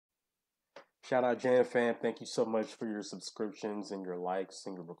Shout out Jan Fan. Thank you so much for your subscriptions and your likes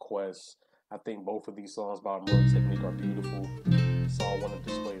and your requests. I think both of these songs by Immortal Technique are beautiful. So I want to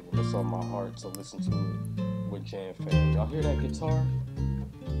display what's on my heart. So listen to it with Jan Fan. Y'all hear that guitar?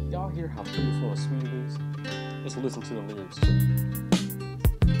 Y'all hear how beautiful and sweet it is? Let's listen to the lyrics too.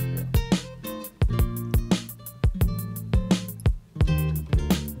 Yeah.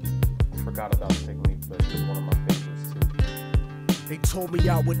 I forgot about the technique, but it's one of my favorites too. They told me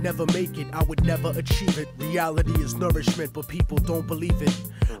I would never make it, I would never achieve it. Reality is nourishment, but people don't believe it.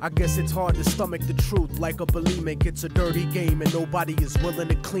 I guess it's hard to stomach the truth like a bulimic. It's a dirty game and nobody is willing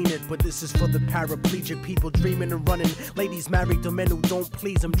to clean it. But this is for the paraplegic, people dreaming and running. Ladies married to men who don't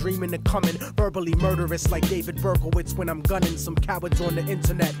please them, dreaming of coming. Verbally murderous like David Berkowitz when I'm gunning. Some cowards on the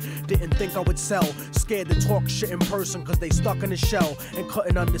internet didn't think I would sell. Scared to talk shit in person cause they stuck in a shell and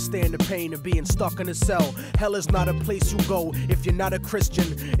couldn't understand the pain of being stuck in a cell. Hell is not a place you go if you're not a Christian.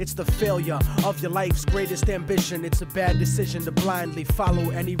 It's the failure of your life's greatest ambition. It's a bad decision to blindly follow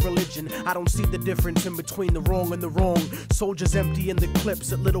any religion. I don't see the difference in between the wrong and the wrong. Soldiers emptying the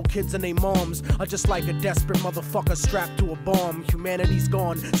clips at little kids and their moms are just like a desperate motherfucker strapped to a bomb. Humanity's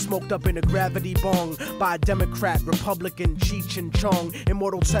gone, smoked up in a gravity bong by a Democrat, Republican, Cheech and Chong.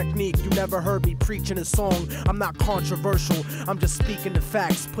 Immortal Technique, you never heard me preaching a song. I'm not controversial, I'm just speaking the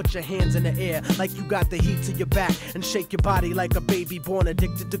facts. Put your hands in the air like you got the heat to your back and shake your body like a baby born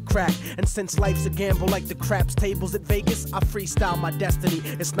addicted to crack. And since life's a gamble like the craps tables at Vegas, I freestyle my destiny.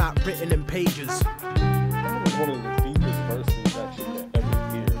 It's not written in pages. That was one of the deepest verses that you could ever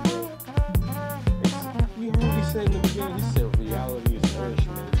hear, bro. We heard he said in the beginning, he said reality is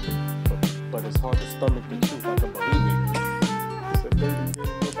nourishment, but it's hard to stomach the truth like a bulimic. He said dirty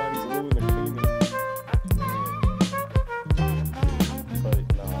game, nobody's willing to clean it. But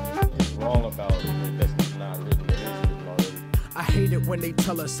nah, it's wrong about it. That's not written. It is written already. I hate it when they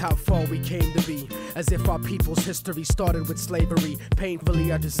tell us how far we came to be, as if our people's history started with slavery.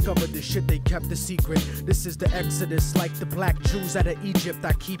 Painfully I discovered the shit they kept a secret. This is the exodus, like the black Jews out of Egypt.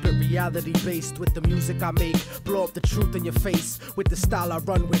 I keep it reality based with the music I make. Blow up the truth in your face with the style I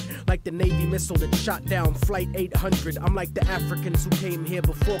run with, like the Navy missile that shot down Flight 800. I'm like the Africans who came here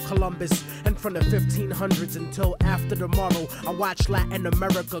before Columbus, and from the 1500s until after tomorrow I watch Latin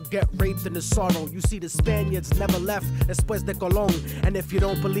America get raped in the sorrow. You see, the Spaniards never left después de Colón. And if you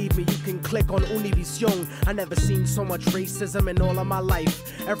don't believe me, you can click on Univision. I never seen so much racism in all of my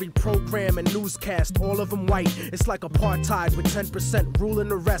life. Every program and newscast, all of them white. It's like apartheid with 10% ruling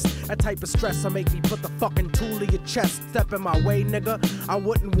the rest. That type of stress will make me put the fucking tool to your chest. Step in my way, nigga, I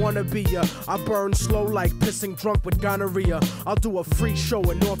wouldn't wanna be ya. I burn slow like pissing drunk with gonorrhea. I'll do a free show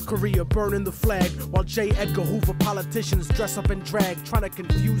in North Korea, burning the flag, while J. Edgar Hoover politicians dress up in drag, trying to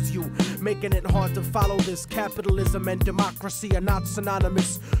confuse you, making it hard to follow this. Capitalism and democracy are not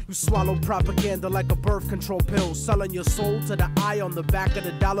synonymous. You swallow propaganda like a birth control pill, selling your soul to the eye on the back of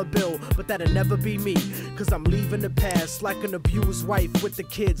the dollar bill. But that'll never be me, cause I'm leaving the past like an abused wife with the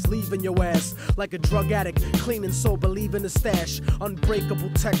kids, leaving your ass like a drug addict, clean and sober, leaving the stash. Unbreakable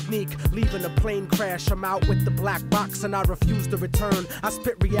technique, leaving a plane crash. I'm out with the black box and I refuse to return. I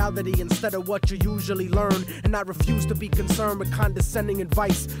spit reality instead of what you usually learn, and I refuse to be concerned with condescending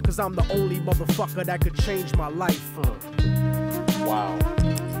advice, cause I'm the only motherfucker that could change my life. Wow.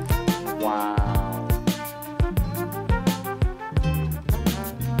 Wow.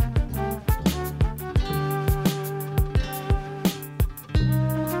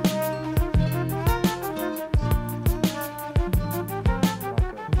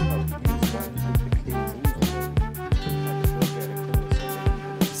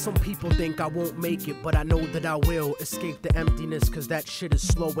 Some people think I won't make it, but I know that I will. Escape the emptiness, cause that shit is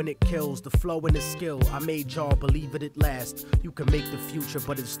slow and it kills. The flow and the skill, I made y'all believe it at last. You can make the future,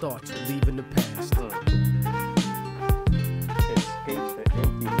 but it starts with leaving the past. Escape the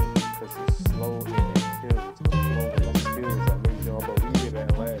emptiness, cause it's slow and it kills. The flow and the skills, I made y'all believe it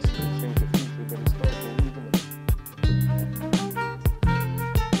at last. You can change the future, but it starts with leaving it.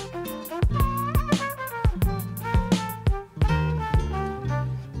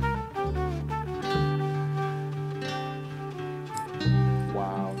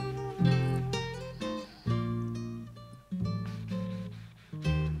 Wow.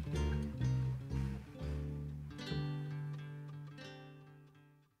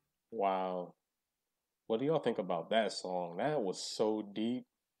 Wow. What do y'all think about that song? That was so deep.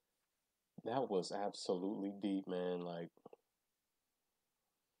 That was absolutely deep, man. Like,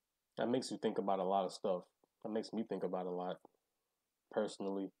 that makes you think about a lot of stuff. That makes me think about a lot,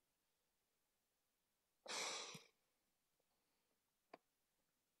 personally.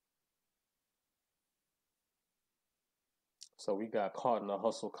 So we got Caught in the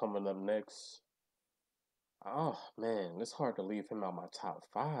Hustle coming up next. Oh man, it's hard to leave him out my top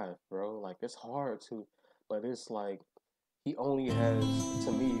five, bro. Like it's hard to, but it's like he only has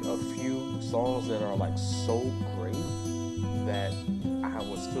to me a few songs that are like so great that I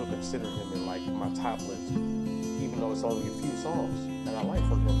would still consider him in like my top list, even though it's only a few songs that I like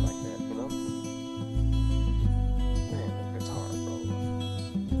from him like that, you know? Man, the guitar, bro.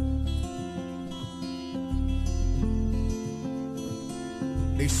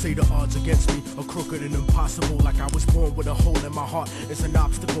 They say the odds against me are crooked and impossible. Like I was born with a hole in my heart. It's an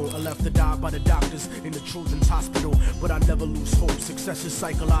obstacle. I left to die by the doctors in the children's hospital. But I never lose hope. Success is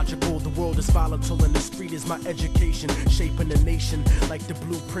psychological. The world is volatile and the street is my education. Shaping the nation like the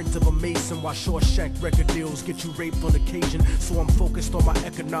blueprint of a mason. While Shawshank record deals get you raped on occasion. So I'm focused on my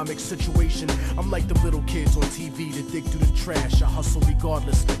economic situation. I'm like the little kids on TV that dig through the trash. I hustle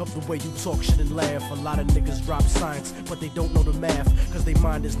regardless of the way you talk shit and laugh. A lot of niggas drop science, but they don't know the math. Cause they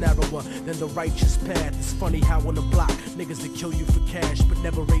mind is narrower than the righteous path. It's funny how on the block niggas that kill you for cash but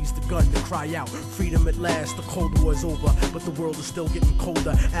never raise the gun to cry out freedom at last. The Cold War is over, but the world is still getting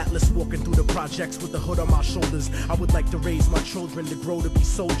colder. Atlas walking through the projects with the hood on my shoulders. I would like to raise my children to grow to be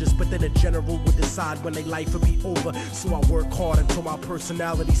soldiers, but then a general would decide when their life would be over. So I work hard until my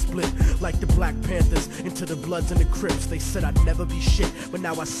personality split like the Black Panthers into the Bloods and the Crips. They said I'd never be shit, but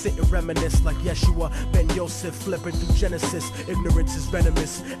now I sit and reminisce like Yeshua Ben Yosef flipping through Genesis. Ignorance is venomous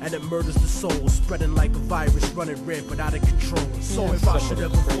and it murders the soul, spreading like a virus, running rampant out of control. So if I should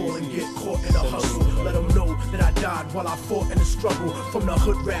ever fall and get caught in a hustle, let them know that I died while I fought in the struggle. From the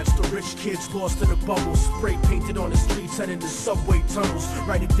hood rats to rich kids lost in the bubble, spray painted on the streets and in the subway tunnels.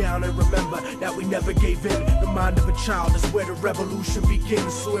 Write it down and remember that we never gave in. The mind of a child is where the revolution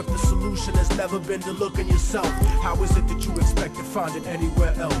begins. So if the solution has never been to look in yourself, how is it that you expect to find it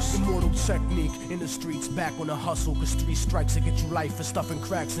anywhere else? Immortal Technique in the streets, back on the hustle. Cause 3 strikes to get you life for stuffing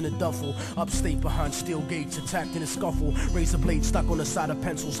cracks in a duffel. Upstate behind steel gates, attacked in a scuffle. Razor blade stuck on the side of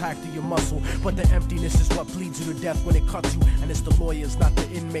pencils, hacked to your muscle. But the emptiness is what bleeds you to death when it cuts you. And it's the lawyers, not the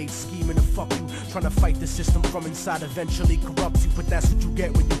inmates, scheming to fuck you. Trying to fight the system from inside eventually corrupts you. But that's what you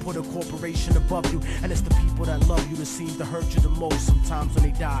get when you put a corporation above you. And it's the people that love you that seem to hurt you the most. Sometimes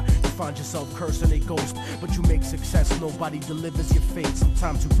when they die, you find yourself cursing a ghost. But you make success, nobody delivers your fate.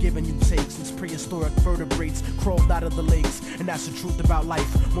 Sometimes you give and you take, since prehistoric vertebrates crawled out of the lakes. And that's the truth about life.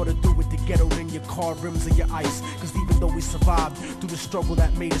 More to do with the ghetto than your car rims or your ice. Cause even though we survived through the struggle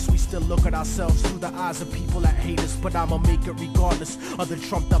that made us, we still look at ourselves through the eyes of people that hate us. But I'ma make it regardless of the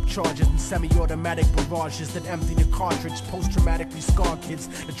trumped up charges and semi-automatic barrages that empty the cartridge. Post-traumatically scarred kids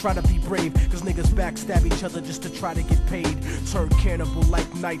that try to be brave, cause niggas backstab each other just to try to get paid. Turn cannibal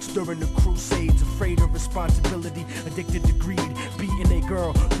like knights during the crusades, afraid of responsibility, addicted to greed, beating a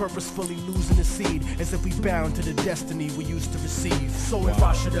girl, purposefully losing the seed, as if we bound to the destiny we used to receive. So if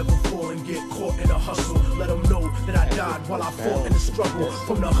I should ever fall and get caught in a hustle, let them know that I died while I fought in the struggle.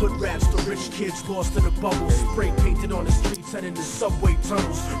 From the hood rats to rich kids lost in a bubble, spray painted on the streets and in the subway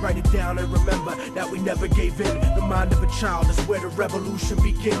tunnels. Write it down and remember that we never gave in. The mind of a child is where the revolution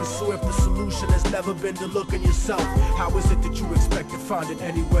begins. So if the solution has never been to look in yourself, how is it that you expect to find it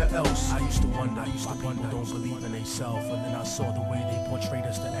anywhere else? I used to wonder why people don't believe in themselves, and then I saw the way they portrayed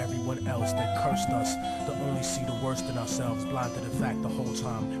us to everyone else that cursed us, to only see the worst in ourselves, blind to the fact the whole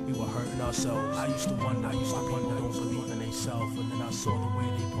time we were hurting ourselves. I used to wonder why people don't believe in themselves, and then I saw the way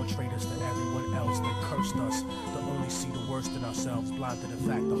they portrayed us to everyone else that cursed us, to only see the worst in ourselves, blind to the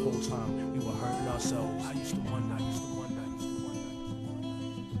fact the whole time we were hurting ourselves. I used to wonder, I used to wonder.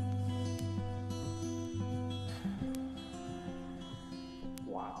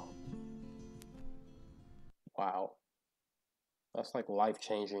 Wow. Wow. That's like life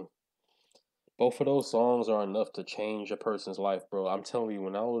changing. Both of those songs are enough to change a person's life, bro. I'm telling you,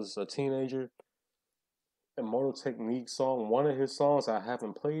 when I was a teenager, Immortal Technique song, one of his songs I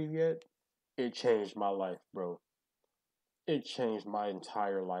haven't played yet, it changed my life, bro. It changed my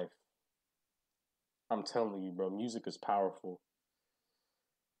entire life. I'm telling you, bro, music is powerful.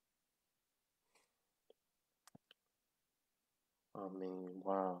 I mean,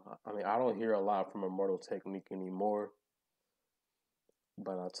 wow. I mean, I don't hear a lot from Immortal Technique anymore,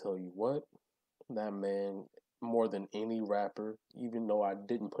 but I tell you what, that man, more than any rapper, even though I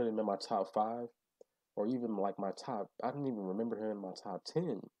didn't put him in my top five, or even like my top, I didn't even remember him in my top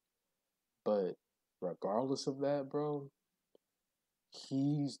 10. But regardless of that, bro,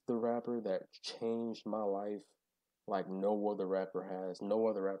 he's the rapper that changed my life like no other rapper has. No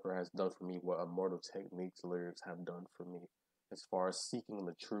other rapper has done for me what Immortal Technique's lyrics have done for me as far as seeking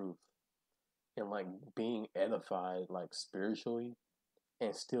the truth and like being edified like spiritually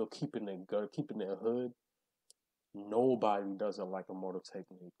and still keeping it good, keeping it hood. Nobody does it like Immortal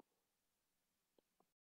Technique.